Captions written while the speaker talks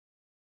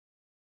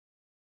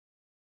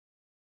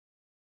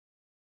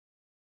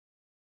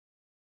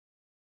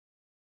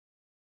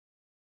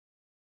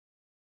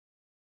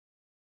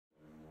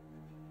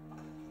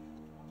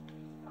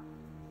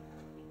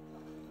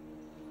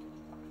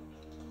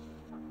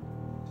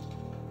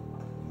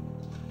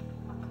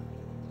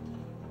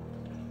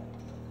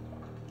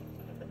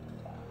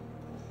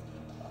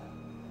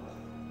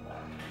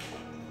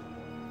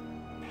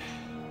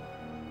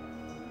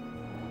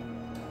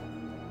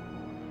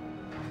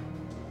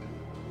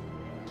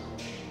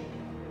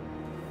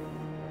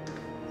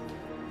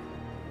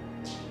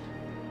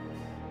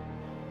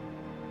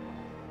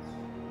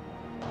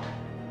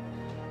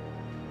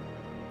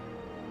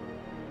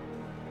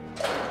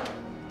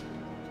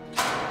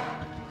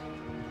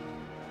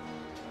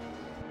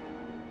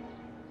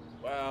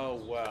Oh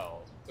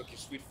well. Took your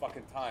sweet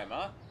fucking time,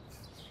 huh?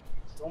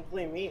 Don't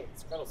blame me.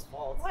 It's Gretel's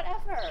fault.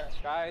 Whatever.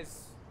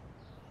 Guys,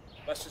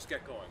 let's just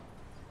get going.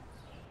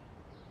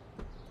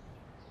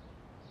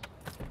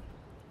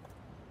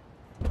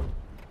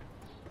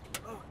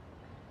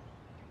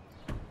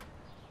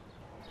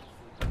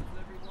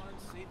 Everyone,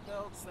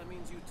 seatbelts. That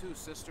means you too,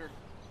 sister.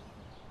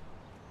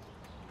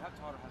 You have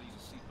taught her how to use a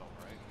seatbelt,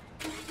 right?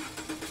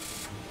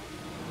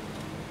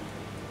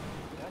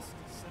 Yes,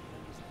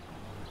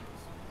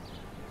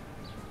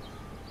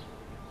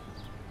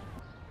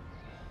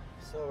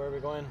 So, where are we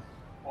going?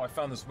 Oh, I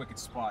found this wicked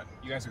spot.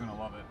 You guys are gonna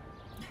love it.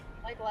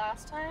 Like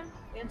last time,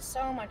 we had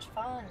so much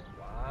fun.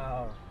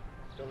 Wow.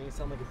 Don't you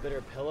sound like a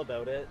bitter pill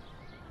about it?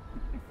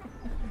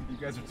 You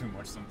guys are too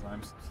much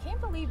sometimes. I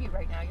can't believe you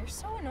right now. You're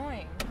so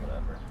annoying.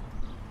 Whatever.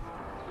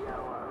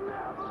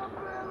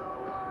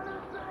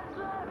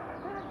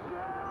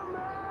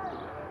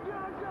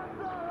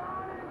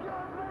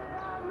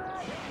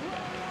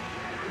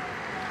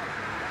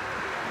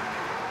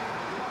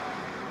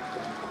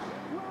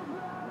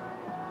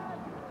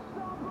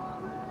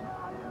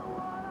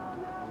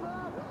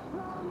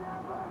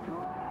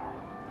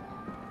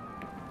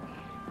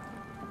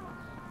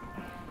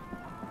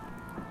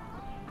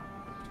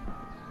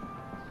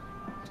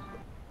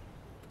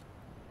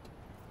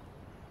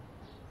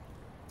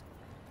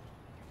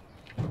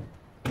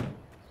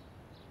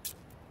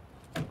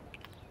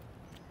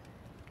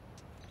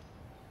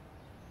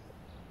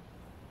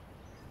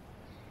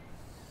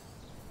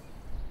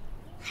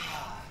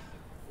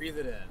 Breathe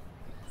it in. What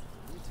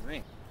are you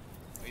doing?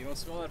 Oh, you don't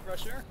smell that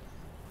fresh air?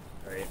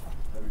 Right.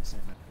 That'd be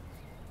saying that.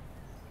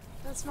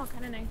 That smell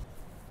kind of nice.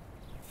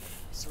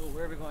 So,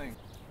 where are we going?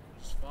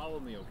 Just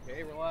follow me,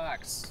 okay?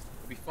 Relax.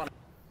 It'll be fun.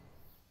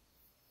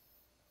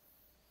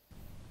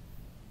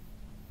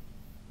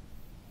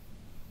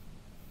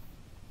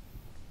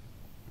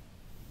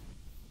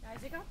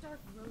 Guys, it got dark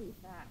really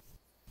fast.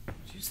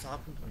 Would you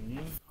stop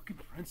complaining? Fucking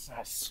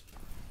princess.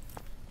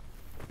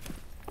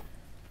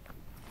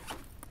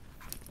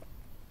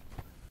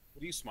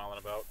 What are you smiling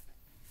about?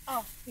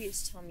 Oh,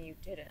 please tell me you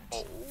didn't.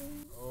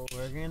 Oh,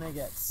 we're gonna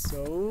get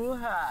so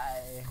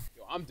high.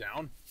 Yo, I'm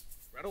down.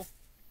 Gretel?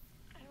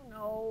 I don't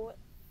know.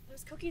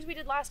 Those cookies we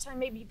did last time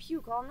made me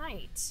puke all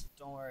night.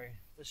 Don't worry.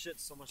 This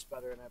shit's so much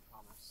better, and I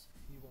promise.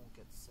 You won't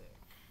get sick.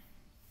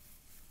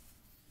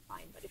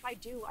 Fine, but if I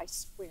do, I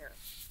swear.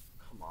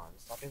 Come on,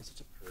 stop being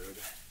such a prude.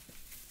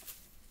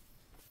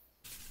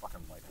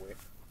 Fucking lightweight.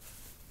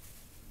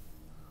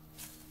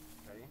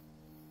 Ready?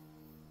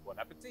 Bon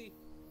appetit.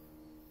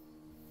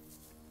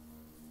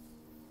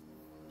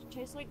 It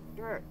tastes like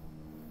dirt.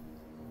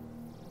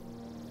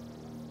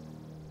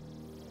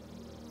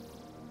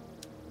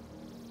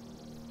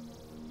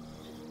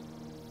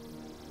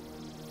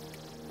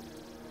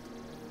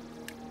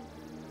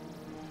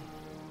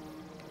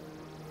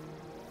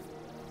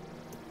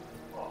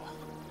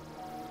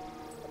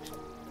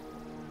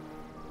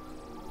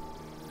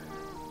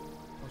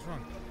 What's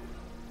wrong?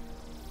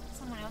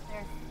 Someone out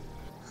there.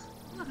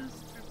 I'm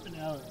just tripping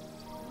out.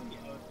 Really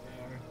out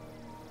there.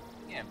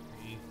 Can't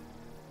be.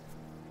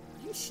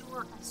 Are you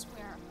sure? I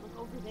swear. Look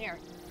over there.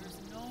 There's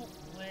no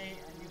way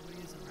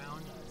anybody's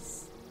around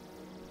us.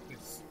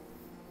 It's...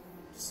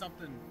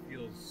 something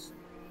feels...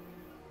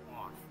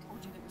 off. I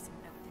told you there was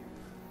someone out there.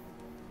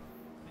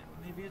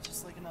 Maybe it's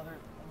just like another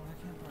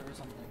campfire or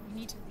something. We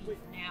need to leave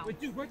now. Wait,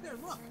 dude, right there,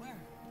 look! Where?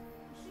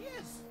 She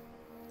is!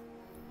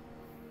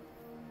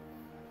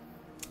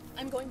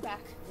 I'm going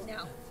back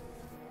now.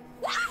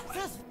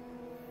 Sis!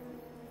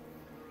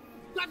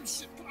 Grab your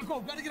shit! Come on, go!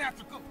 Gotta get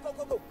after her! Go, go,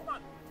 go, go! Come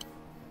on!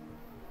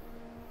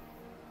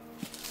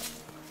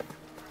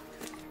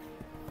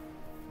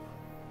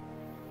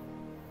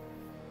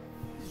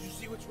 Did you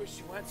see which way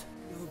she went?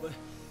 No, but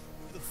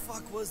who the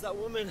fuck was that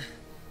woman?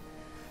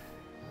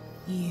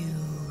 You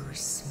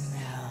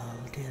smell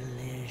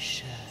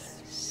delicious.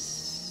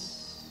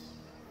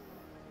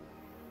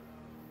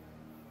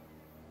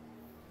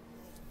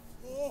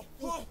 Oh,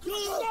 oh,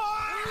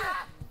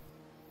 ah!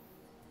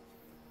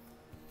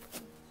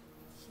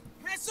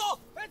 Hansel!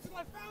 Hansel,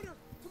 I found her!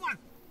 Come on!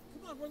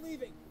 Come on, we're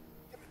leaving!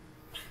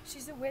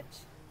 She's a witch.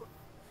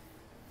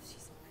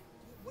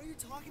 What are you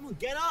talking about?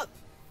 Get up!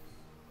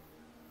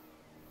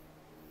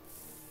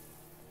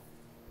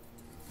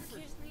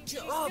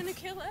 She's up! gonna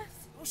kill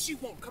us. Oh, she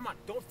won't! Come on,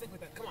 don't think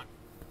like that. Come on.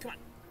 Come on.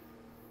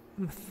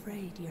 I'm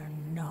afraid you're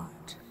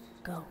not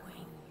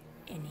going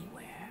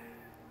anywhere.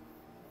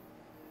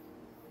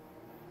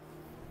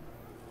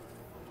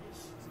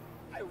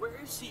 Hey, where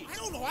is she? I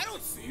don't know, I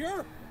don't see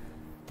her!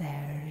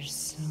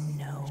 There's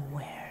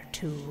nowhere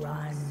to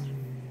run.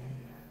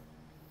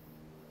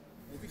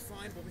 We'll be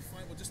fine, we'll be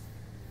fine. We'll just...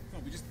 No,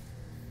 we just...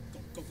 Go,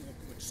 go, go, go,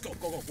 go. Just go,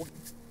 go, go.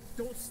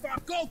 Don't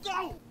stop, go,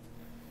 go!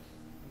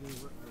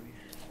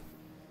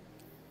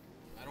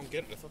 I don't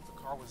get it. I thought the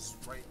car was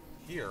right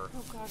here.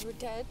 Oh god, we're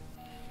dead.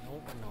 No,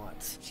 we're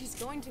not. She's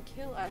going to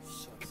kill us.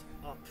 Shut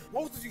up.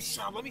 Both of you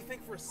shut up. Let me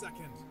think for a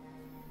second.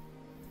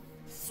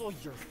 It's all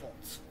your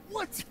fault.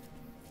 What?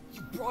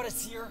 You brought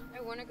us here.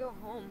 I want to go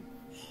home.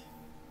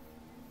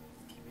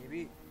 Okay,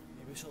 maybe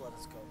Maybe she'll let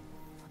us go.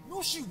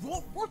 No, she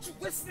won't. Weren't you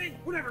listening?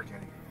 We're never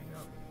getting her.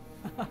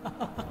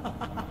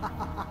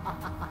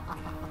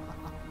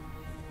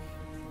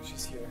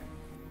 She's here.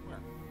 Where?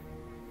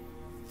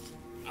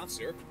 I don't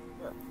see her.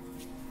 Where?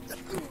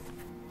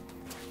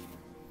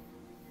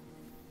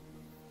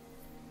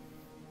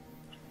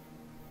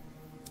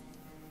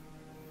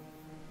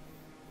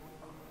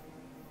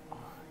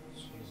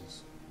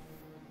 Jesus.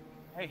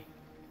 Hey.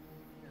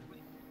 What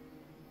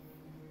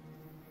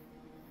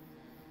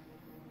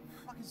the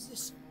fuck is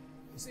this?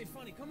 This ain't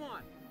funny. Come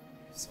on.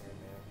 Sorry,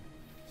 man.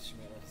 She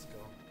might let us go.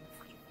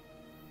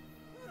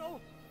 No.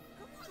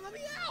 Come on, let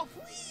me out,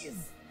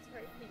 please.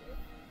 Sorry, Peter.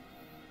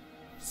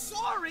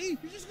 Sorry?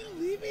 You're just gonna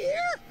leave me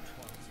here?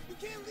 You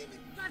can't leave me.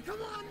 God,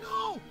 come on,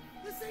 no.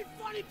 This ain't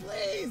funny,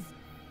 please.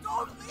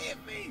 Don't leave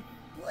me.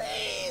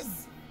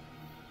 Please.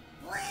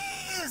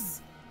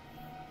 Please.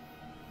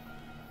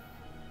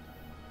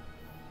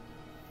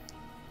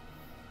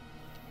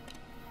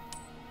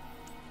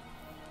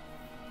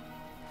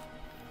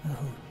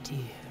 Oh dear.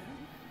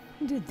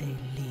 Did they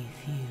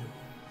leave you?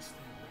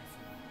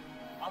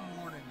 I'm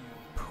warning you.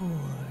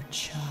 Poor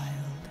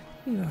child.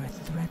 Your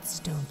threats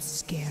don't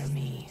scare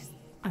me.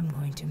 I'm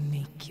going to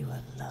make you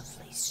a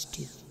lovely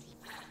stew.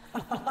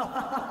 Did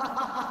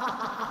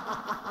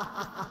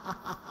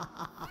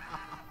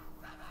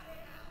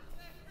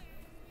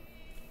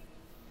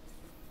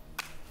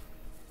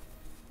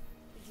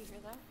you hear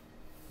that?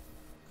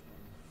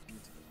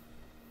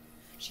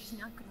 She's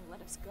not gonna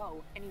let us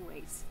go,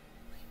 anyways.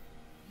 What are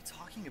you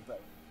talking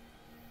about?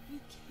 You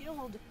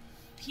killed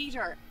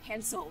Peter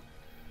Hansel.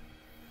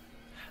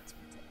 That's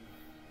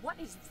what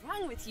What is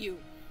wrong with you?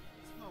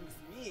 What's wrong with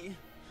me?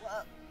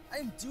 Well, I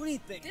didn't do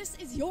anything. This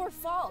is your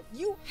fault.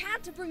 You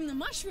had to bring the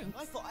mushroom.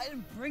 My fault. I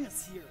didn't bring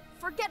us here.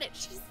 Forget it.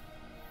 She's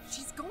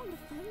going to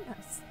find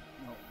us.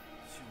 No,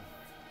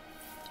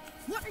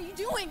 she What are you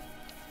doing?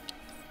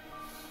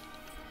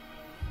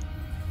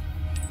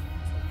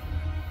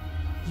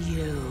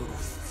 You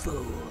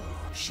fool.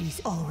 She's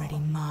already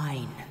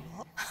mine.